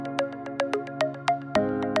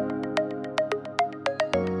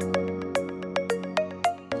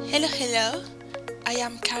Hello, hello. I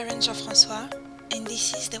am Karen Jean-François, and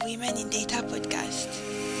this is the Women in Data podcast.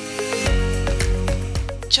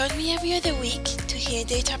 Join me every other week to hear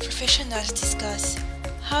data professionals discuss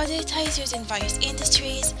how data is used in various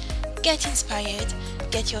industries, get inspired,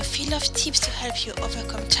 get your fill of tips to help you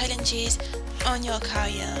overcome challenges on your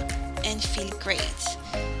career, and feel great.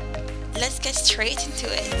 Let's get straight into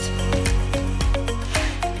it.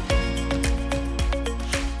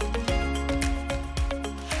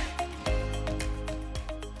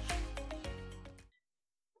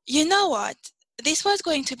 You know what? This was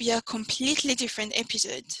going to be a completely different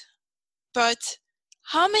episode. But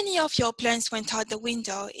how many of your plans went out the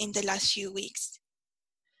window in the last few weeks?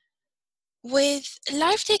 With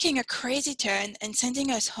life taking a crazy turn and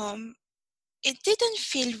sending us home, it didn't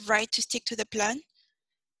feel right to stick to the plan.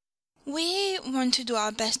 We want to do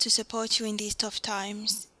our best to support you in these tough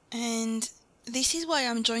times, and this is why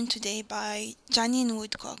I'm joined today by Janine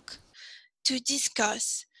Woodcock to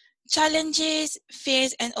discuss challenges,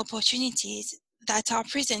 fears, and opportunities that are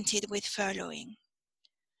presented with furloughing.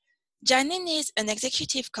 Janine is an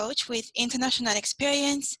executive coach with international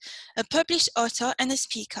experience, a published author, and a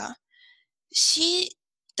speaker. She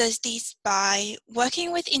does this by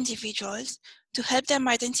working with individuals to help them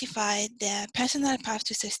identify their personal path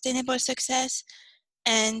to sustainable success,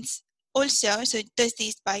 and also does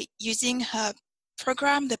this by using her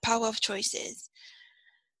program, The Power of Choices.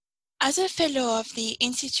 As a fellow of the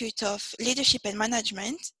Institute of Leadership and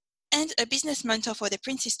Management and a business mentor for the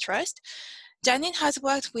Prince's Trust, Janine has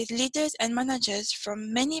worked with leaders and managers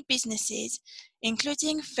from many businesses,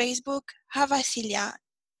 including Facebook, Havasilia,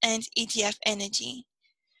 and EDF Energy.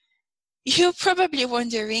 You're probably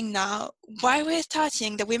wondering now why we're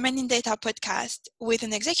starting the Women in Data podcast with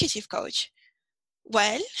an executive coach.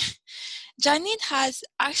 Well, Janine has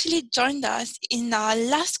actually joined us in our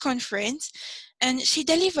last conference, and she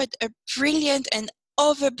delivered a brilliant and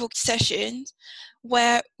overbooked session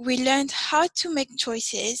where we learned how to make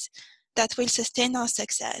choices that will sustain our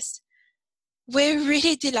success. We're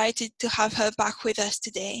really delighted to have her back with us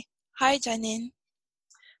today. Hi, Janine.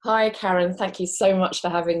 Hi, Karen. Thank you so much for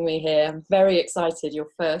having me here. I'm very excited. Your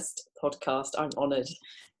first podcast. I'm honoured.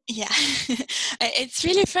 Yeah, it's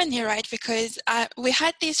really funny, right? Because we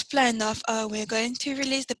had this plan of, we're going to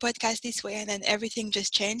release the podcast this way, and then everything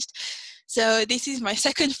just changed. So this is my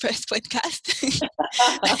second first podcast.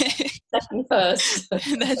 Second first.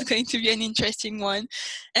 That's going to be an interesting one.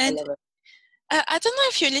 And I love it. I don't know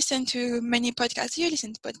if you listen to many podcasts. Do you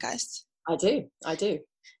listen to podcasts? I do.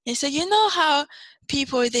 Yeah, so you know how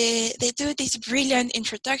people, they do this brilliant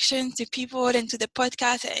introduction to people and to the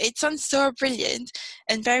podcast. It sounds so brilliant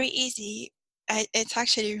and very easy. It's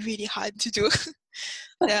actually really hard to do. So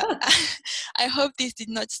I hope this did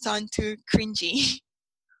not sound too cringy.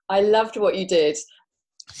 I loved what you did.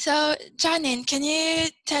 So, Janine, can you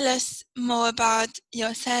tell us more about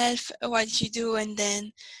yourself, what you do, and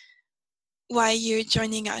then why you're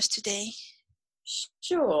joining us today?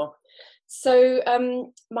 Sure. So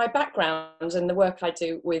my background and the work I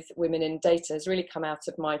do with women in data has really come out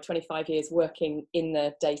of my 25 years working in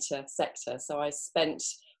the data sector. So I spent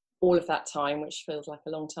all of that time, which feels like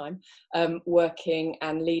a long time, working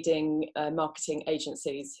and leading marketing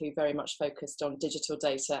agencies who very much focused on digital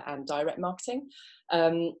data and direct marketing.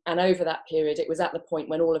 And over that period, it was at the point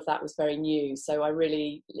when all of that was very new. So I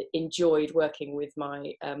really enjoyed working with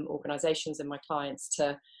my organisations and my clients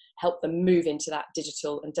to help them move into that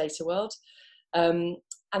digital and data world. And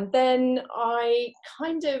then I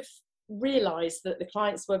kind of realized that the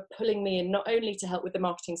clients were pulling me in not only to help with the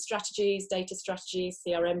marketing strategies, data strategies,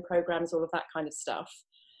 CRM programs, all of that kind of stuff,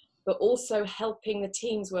 but also helping the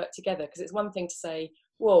teams work together. Because it's one thing to say,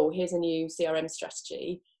 whoa, here's a new CRM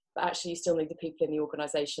strategy, but actually you still need the people in the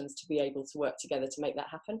organizations to be able to work together to make that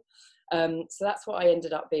happen. So that's what I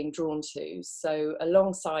ended up being drawn to. So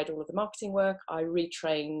alongside all of the marketing work, I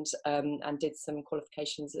retrained and did some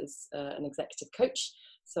qualifications as an executive coach.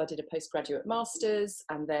 So I did a postgraduate master's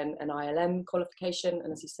and then an ILM qualification.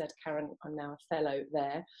 And as you said, Karen, I'm now a fellow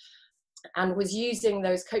there, and was using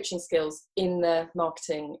those coaching skills in the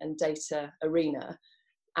marketing and data arena.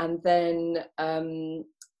 And then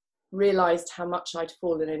realized how much I'd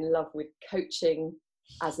fallen in love with coaching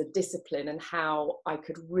as a discipline and how I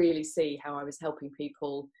could really see how I was helping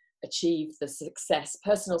people achieve the success,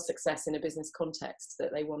 personal success in a business context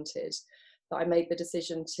that they wanted. That I made the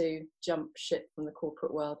decision to jump ship from the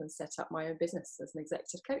corporate world and set up my own business as an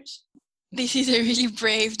executive coach. This is a really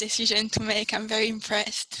brave decision to make. I'm very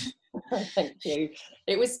impressed. Thank you.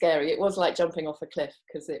 It was scary. It was like jumping off a cliff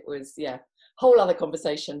because it was, whole other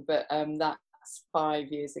conversation. But that's 5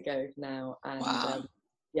 years ago now. And wow.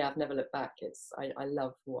 yeah, I've never looked back. I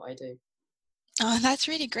love what I do. Oh, that's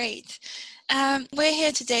really great. We're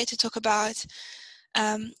here today to talk about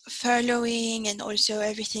furloughing and also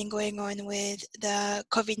everything going on with the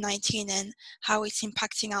COVID-19 and how it's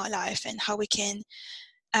impacting our life and how we can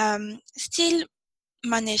still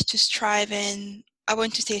manage to strive and, I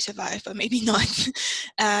want to say survive, but maybe not,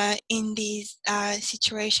 in these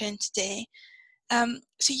situations today.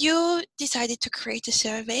 So you decided to create a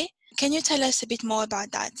survey. Can you tell us a bit more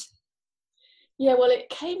about that? Yeah, well, it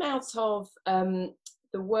came out of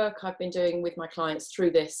the work I've been doing with my clients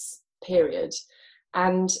through this period.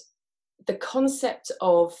 And the concept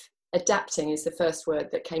of adapting is the first word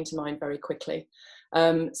that came to mind very quickly.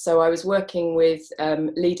 So I was working with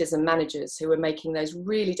leaders and managers who were making those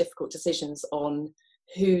really difficult decisions on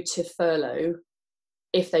who to furlough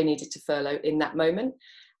if they needed to furlough in that moment.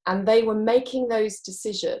 And they were making those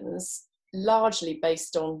decisions largely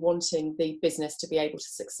based on wanting the business to be able to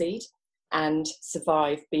succeed and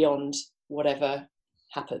survive beyond whatever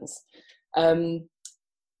happens.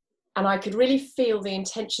 And I could really feel the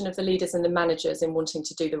intention of the leaders and the managers in wanting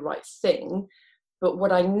to do the right thing. But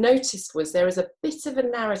what I noticed was there was a bit of a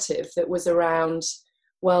narrative that was around,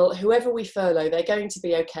 well, whoever we furlough, they're going to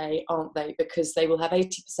be okay, aren't they? Because they will have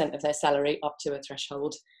 80% of their salary up to a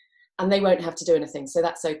threshold and they won't have to do anything. So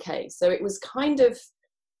that's okay. So it was kind of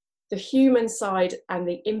the human side and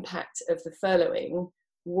the impact of the furloughing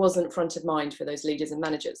wasn't front of mind for those leaders and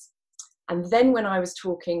managers. And then when I was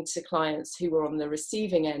talking to clients who were on the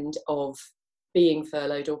receiving end of being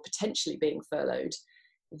furloughed or potentially being furloughed,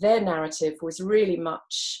 their narrative was really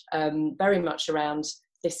much, very much around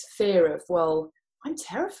this fear of, well, I'm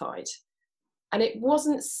terrified. And it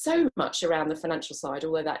wasn't so much around the financial side,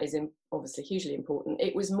 although that is obviously hugely important.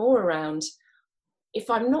 It was more around, if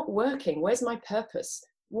I'm not working, where's my purpose?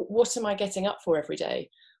 What am I getting up for every day?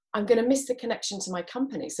 I'm going to miss the connection to my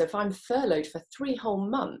company. So if I'm furloughed for 3 whole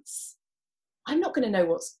months, I'm not going to know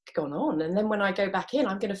what's gone on. And then when I go back in,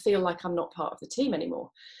 I'm going to feel like I'm not part of the team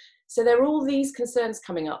anymore. So there are all these concerns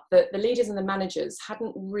coming up that the leaders and the managers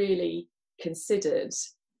hadn't really considered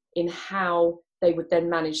in how they would then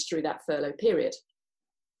manage through that furlough period.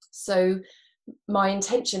 So my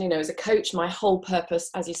intention, as a coach, my whole purpose,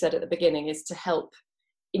 as you said at the beginning, is to help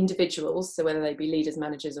individuals, so whether they be leaders,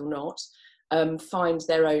 managers or not, find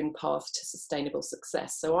their own path to sustainable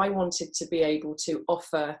success. So I wanted to be able to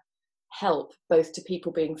offer help both to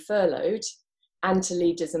people being furloughed and to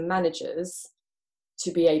leaders and managers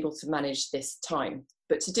to be able to manage this time.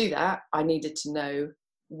 But to do that, I needed to know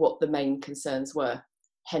what the main concerns were,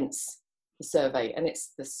 hence the survey. And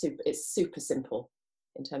it's super simple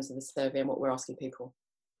in terms of the survey and what we're asking people.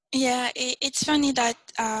 Yeah, it's funny that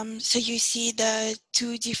so you see the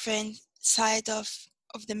two different sides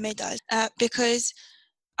of the medal, because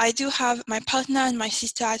I do have my partner and my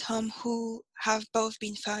sister at home who have both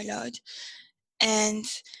been furloughed, and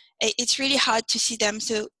it's really hard to see them.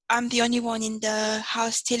 So I'm the only one in the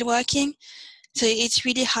house still working. So it's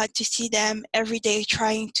really hard to see them every day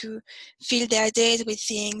trying to fill their days with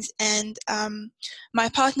things. And my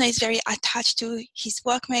partner is very attached to his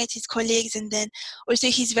workmates, his colleagues, and then also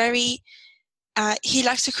he's very, he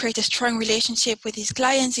likes to create a strong relationship with his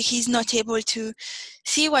clients. He's not able to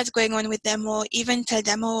see what's going on with them or even tell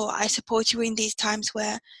them, oh, I support you in these times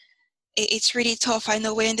where it's really tough. I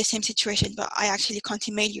know we're in the same situation, but I actually can't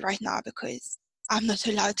email you right now because I'm not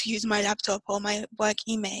allowed to use my laptop or my work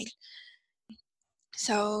email.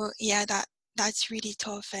 So yeah, that's really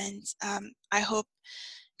tough, and I hope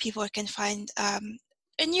people can find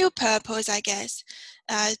a new purpose, I guess,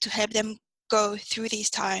 to help them go through these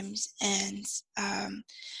times and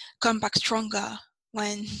come back stronger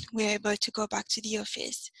when we're able to go back to the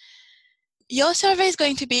office. Your survey is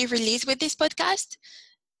going to be released with this podcast,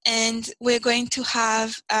 and we're going to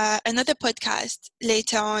have another podcast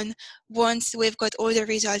later on once we've got all the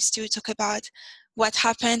results to talk about what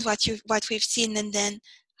happened, what we've seen, and then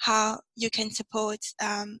how you can support,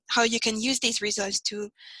 how you can use these results to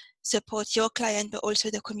support your client, but also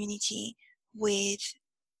the community with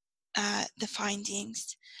the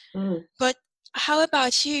findings. But how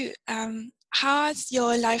about you? How has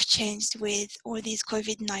your life changed with all these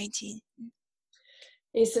COVID-19?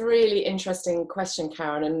 It's a really interesting question,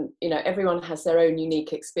 Karen, and everyone has their own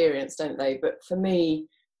unique experience, don't they? But for me,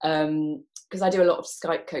 because I do a lot of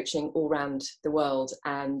Skype coaching all around the world,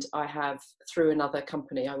 and I have, through another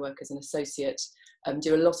company, I work as an associate,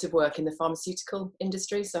 do a lot of work in the pharmaceutical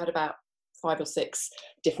industry. So I had about 5 or 6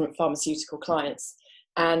 different pharmaceutical clients,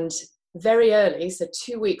 and very early, so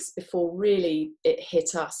 2 weeks before really it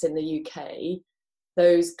hit us in the UK,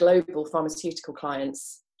 those global pharmaceutical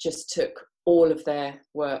clients just took all of their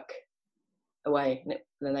work away. And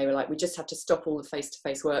then they were like, we just have to stop all the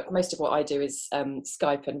face-to-face work. Most of what I do is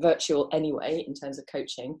Skype and virtual anyway, in terms of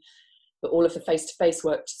coaching, but all of the face-to-face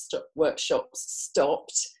workshops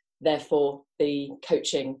stopped. Therefore, the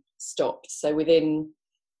coaching stopped. So within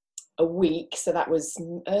a week, so that was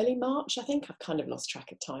early March, I think, I've kind of lost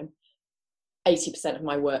track of time, 80% of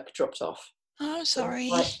my work dropped off. Oh,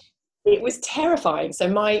 sorry. It was terrifying. So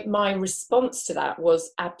my response to that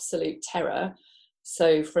was absolute terror.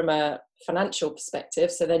 So from a financial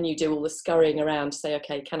perspective, so then you do all the scurrying around to say,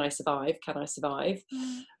 okay, can I survive? Can I survive?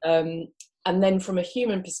 And then from a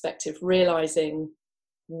human perspective, realizing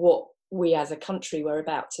what we as a country were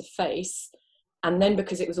about to face. And then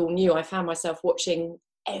because it was all new, I found myself watching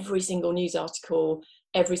every single news article,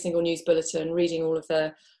 every single news bulletin, reading all of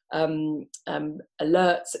the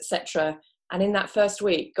alerts, etc. And in that first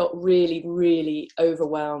week, got really, really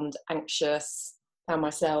overwhelmed, anxious, found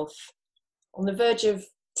myself on the verge of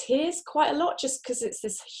tears quite a lot, just because it's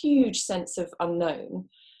this huge sense of unknown.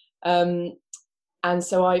 And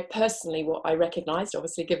so I personally, what I recognised,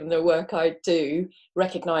 obviously given the work I do,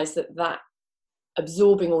 recognised that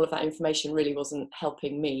absorbing all of that information really wasn't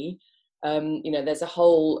helping me. There's a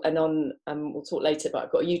whole, and we'll talk later, but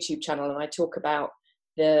I've got a YouTube channel and I talk about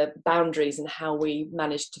the boundaries and how we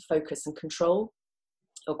manage to focus and control,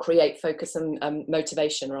 or create focus and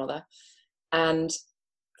motivation rather. And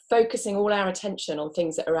focusing all our attention on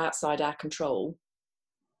things that are outside our control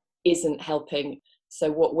isn't helping.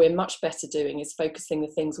 So what we're much better doing is focusing the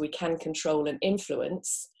things we can control and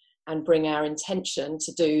influence, and bring our intention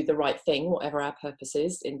to do the right thing, whatever our purpose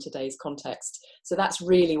is in today's context. So that's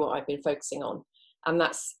really what I've been focusing on. And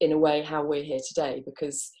that's in a way how we're here today,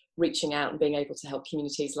 because reaching out and being able to help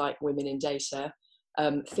communities like Women in Data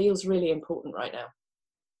feels really important right now.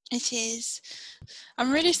 It is.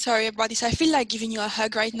 I'm really sorry about this. I feel like giving you a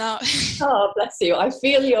hug right now. Oh, bless you. I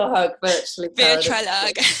feel your hug virtually. Virtual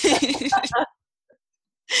hug.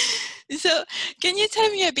 So can you tell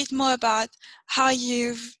me a bit more about how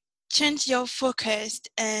you've changed your focus,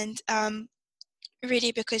 and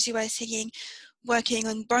really, because you were saying working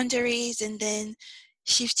on boundaries and then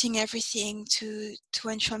shifting everything to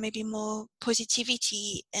ensure maybe more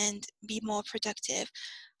positivity and be more productive.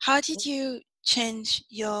 How did you change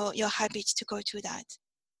your habits to go to that?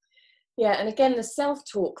 Yeah, and again, the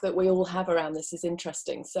self-talk that we all have around this is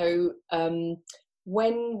interesting. So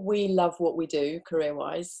when we love what we do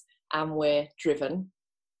career-wise and we're driven,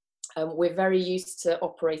 we're very used to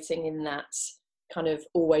operating in that kind of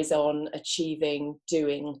always on, achieving,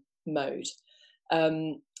 doing mode.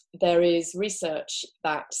 There is research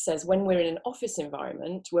that says when we're in an office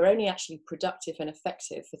environment, we're only actually productive and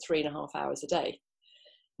effective for 3.5 hours a day.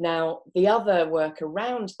 Now, the other work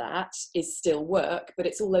around that is still work, but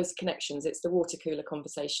it's all those connections. It's the water cooler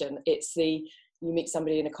conversation. It's you meet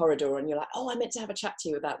somebody in a corridor and you're like, oh, I meant to have a chat to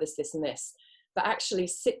you about this, this, and this. But actually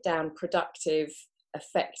sit down, productive,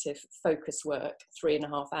 effective, focused work,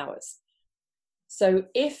 3.5 hours. So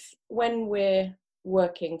if when we're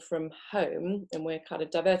working from home, and we're kind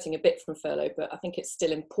of diverting a bit from furlough, but I think it's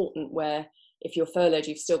still important where if you're furloughed,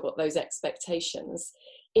 you've still got those expectations.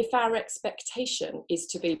 If our expectation is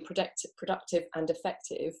to be productive and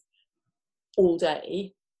effective all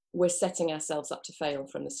day, we're setting ourselves up to fail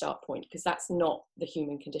from the start point, because that's not the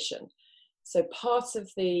human condition. So part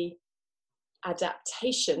of the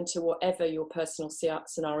adaptation to whatever your personal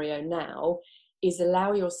scenario now is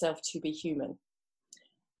allow yourself to be human.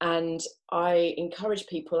 And I encourage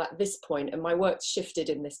people at this point, and my work's shifted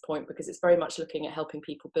in this point because it's very much looking at helping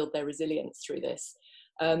people build their resilience through this.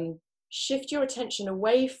 Shift your attention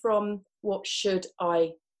away from what should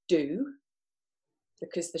I do,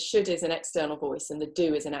 because the should is an external voice and the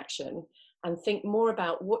do is an action, and think more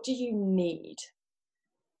about what do you need.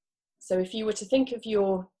 So if you were to think of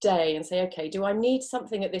your day and say, okay, do I need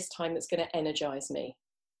something at this time that's going to energize me?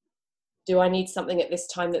 Do I need something at this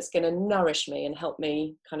time that's going to nourish me and help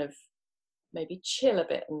me kind of maybe chill a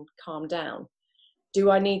bit and calm down?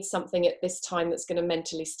 Do I need something at this time that's going to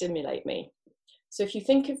mentally stimulate me? So if you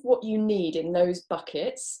think of what you need in those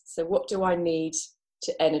buckets, so what do I need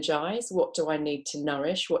to energize? What do I need to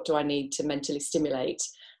nourish? What do I need to mentally stimulate?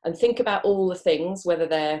 And think about all the things, whether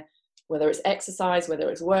it's exercise,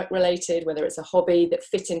 whether it's work related, whether it's a hobby, that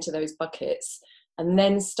fit into those buckets, and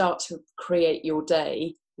then start to create your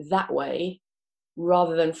day that way,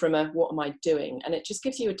 rather than from a what am I doing? And it just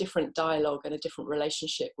gives you a different dialogue and a different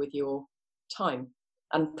relationship with your time.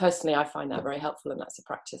 And personally, I find that very helpful, and that's a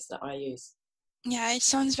practice that I use. Yeah, it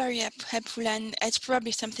sounds very helpful, and it's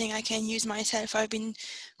probably something I can use myself. I've been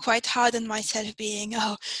quite hard on myself, being,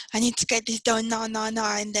 I need to get this done now,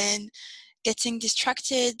 and then getting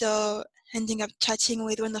distracted or ending up chatting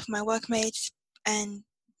with one of my workmates and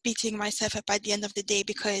beating myself up at the end of the day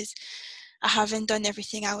because I haven't done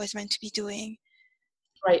everything I was meant to be doing.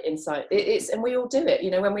 Great insight. And we all do it,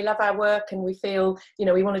 when we love our work and we feel,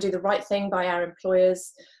 we want to do the right thing by our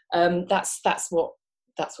employers. That's what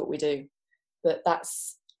we do. But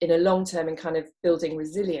that's in a long term and kind of building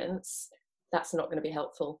resilience, that's not going to be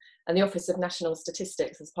helpful. And the Office of National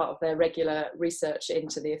Statistics, as part of their regular research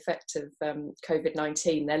into the effect of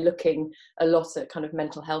COVID-19, they're looking a lot at kind of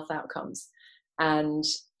mental health outcomes. And,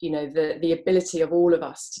 the ability of all of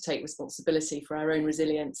us to take responsibility for our own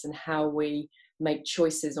resilience and how we make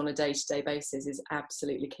choices on a day-to-day basis is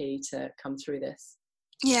absolutely key to come through this.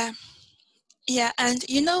 Yeah. And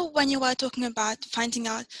when you were talking about finding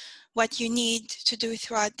out what you need to do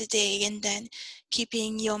throughout the day and then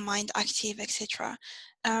keeping your mind active, etc.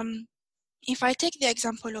 If I take the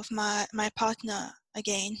example of my partner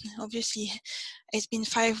again, obviously it's been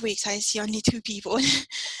 5 weeks, I see only 2 people.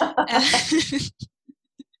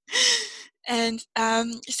 And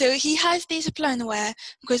so he has this plan where,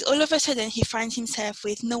 because all of a sudden he finds himself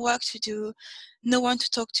with no work to do, no one to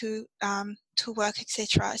talk to work,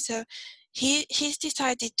 etc. So he's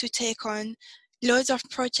decided to take on loads of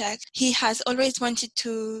projects he has always wanted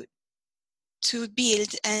to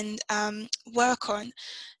build and work on.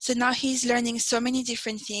 So now he's learning so many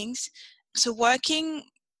different things. So working,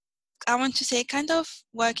 I want to say kind of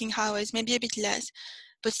working hours, maybe a bit less,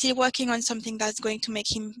 but still working on something that's going to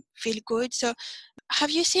make him feel good. So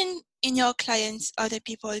have you seen in your clients other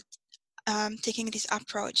people taking this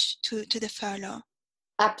approach to the furlough?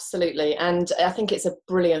 Absolutely. And I think it's a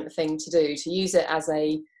brilliant thing to do, to use it as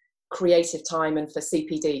a creative time and for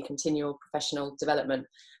CPD, continual professional development.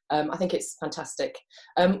 I think it's fantastic.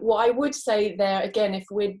 What I would say there, again, if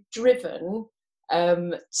we're driven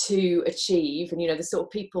to achieve, and the sort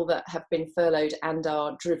of people that have been furloughed and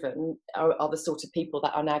are driven are the sort of people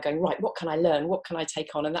that are now going, right, what can I learn? What can I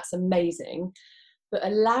take on? And that's amazing. But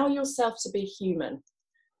allow yourself to be human.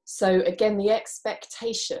 So again, the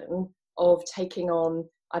expectation of taking on,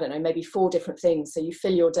 I don't know, maybe 4 different things. So you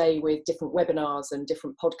fill your day with different webinars and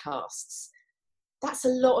different podcasts. That's a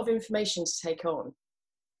lot of information to take on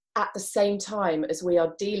at the same time as we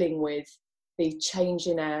are dealing with the change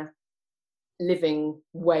in our living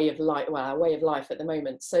way of life, our way of life at the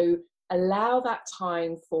moment. So allow that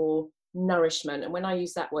time for nourishment. And when I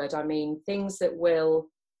use that word, I mean things that will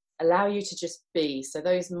allow you to just be. So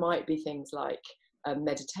those might be things like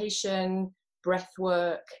meditation, breath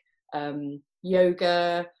work,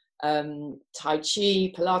 yoga, Tai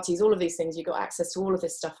Chi, Pilates, all of these things. You've got access to all of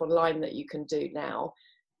this stuff online that you can do now,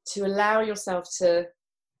 to allow yourself to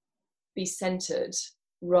be centered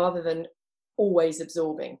rather than always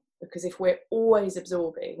absorbing. Because if we're always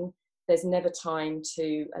absorbing, there's never time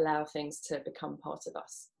to allow things to become part of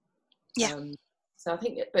us. Yeah. So I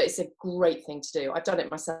think, but it's a great thing to do. I've done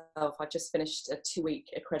it myself. I just finished a 2-week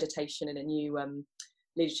accreditation in a new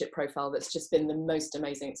leadership profile that's just been the most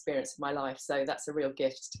amazing experience of my life. So that's a real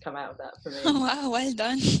gift to come out of that for me. Oh, wow, well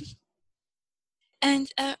done. And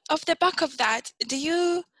off the back of that, do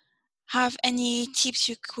you have any tips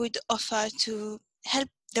you could offer to help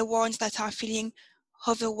the ones that are feeling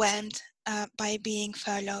overwhelmed by being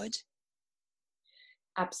furloughed?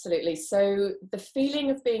 Absolutely. So the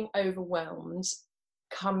feeling of being overwhelmed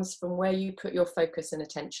comes from where you put your focus and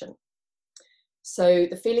attention. So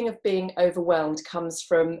the feeling of being overwhelmed comes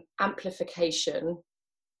from amplification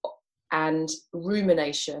and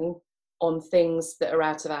rumination on things that are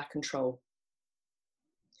out of our control.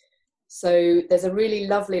 So there's a really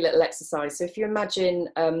lovely little exercise. So if you imagine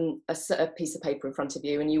a piece of paper in front of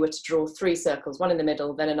you and you were to draw 3 circles, one in the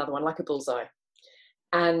middle, then another one like a bullseye.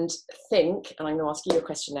 And think, and I'm going to ask you a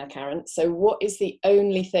question now, Karen. So what is the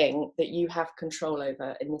only thing that you have control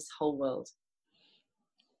over in this whole world?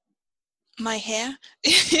 My hair.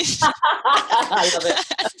 I love it.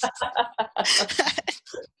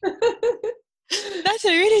 That's a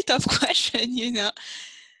really tough question,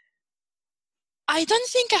 I don't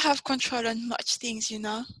think I have control on much things,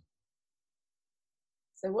 So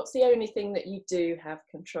what's the only thing that you do have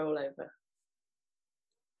control over?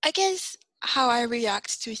 I guess how I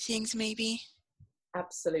react to things, maybe.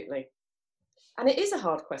 Absolutely. And it is a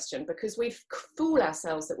hard question because we fool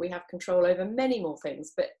ourselves that we have control over many more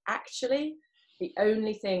things, but actually the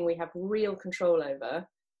only thing we have real control over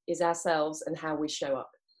is ourselves and how we show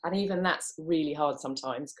up. And even that's really hard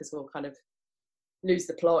sometimes because we'll kind of lose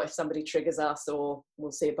the plot if somebody triggers us, or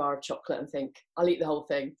we'll see a bar of chocolate and think, I'll eat the whole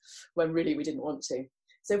thing, when really we didn't want to.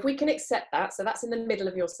 So if we can accept that, so that's in the middle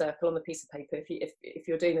of your circle on the piece of paper. If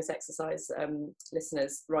you're doing this exercise,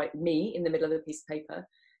 listeners, write me in the middle of the piece of paper.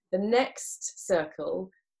 The next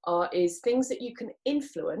circle is things that you can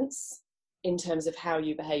influence in terms of how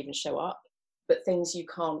you behave and show up, but things you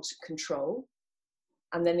can't control.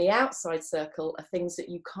 And then the outside circle are things that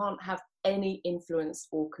you can't have any influence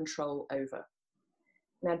or control over.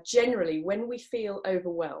 Now, generally, when we feel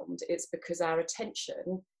overwhelmed, it's because our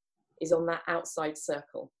attention is on that outside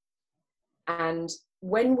circle. And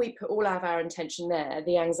when we put all of our attention there,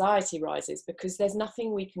 the anxiety rises because there's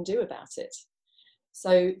nothing we can do about it.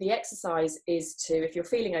 So the exercise is to, if you're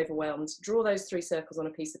feeling overwhelmed, draw those 3 circles on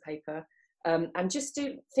a piece of paper, and just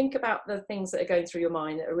think about the things that are going through your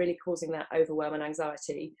mind that are really causing that overwhelm and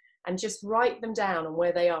anxiety, and just write them down on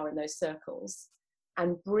where they are in those circles,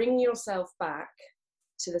 and bring yourself back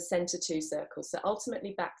to the center 2 circles. So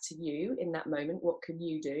ultimately back to you in that moment. What can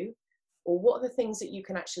you do? Or what are the things that you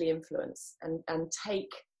can actually influence, and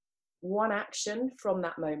take one action from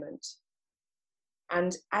that moment.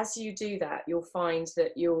 And as you do that, you'll find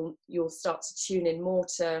that you'll start to tune in more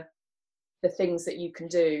to the things that you can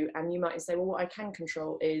do. And you might say, well, what I can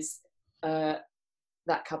control is that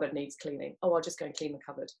cupboard needs cleaning. Oh, I'll just go and clean the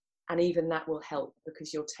cupboard. And even that will help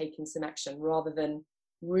because you're taking some action rather than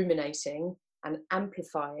ruminating and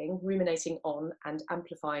ruminating on and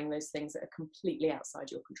amplifying those things that are completely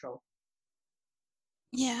outside your control.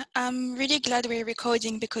 Yeah, I'm really glad we're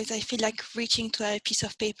recording because I feel like reaching to a piece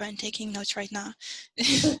of paper and taking notes right now.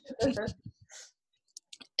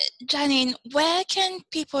 Janine, where can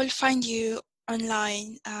people find you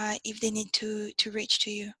online if they need to reach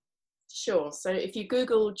to you? Sure. So if you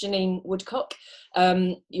Google Janine Woodcock,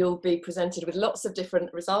 you'll be presented with lots of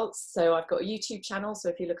different results. So I've got a YouTube channel. So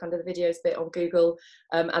if you look under the videos bit on Google,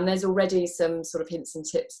 and there's already some sort of hints and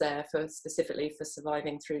tips there specifically for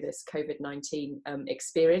surviving through this COVID-19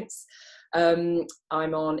 experience. I'm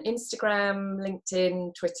on Instagram,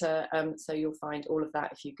 LinkedIn, Twitter. So you'll find all of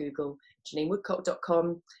that if you Google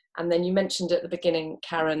JanineWoodcock.com. And then you mentioned at the beginning,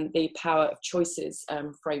 Karen, the Power of Choices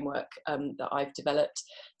framework that I've developed.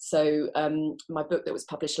 So my book that was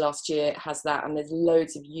published last year has that, and there's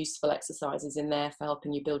loads of useful exercises in there for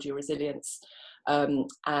helping you build your resilience.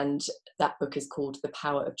 And that book is called The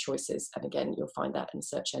Power of Choices. And again, you'll find that in the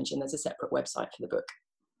search engine. There's a separate website for the book.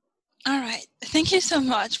 All right. Thank you so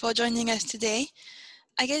much for joining us today.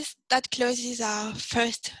 I guess that closes our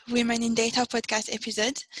first Women in Data podcast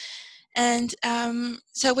episode. And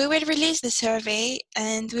so we will release the survey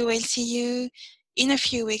and we will see you in a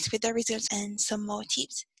few weeks with the results and some more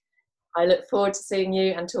tips. I look forward to seeing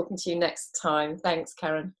you and talking to you next time. Thanks,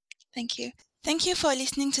 Karen. Thank you. Thank you for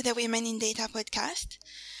listening to the Women in Data podcast.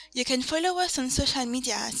 You can follow us on social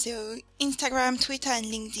media, so Instagram, Twitter, and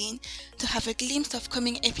LinkedIn, to have a glimpse of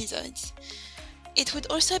coming episodes. It would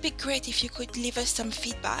also be great if you could leave us some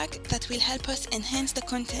feedback that will help us enhance the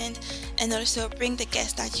content and also bring the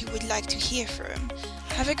guests that you would like to hear from.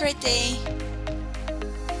 Have a great day.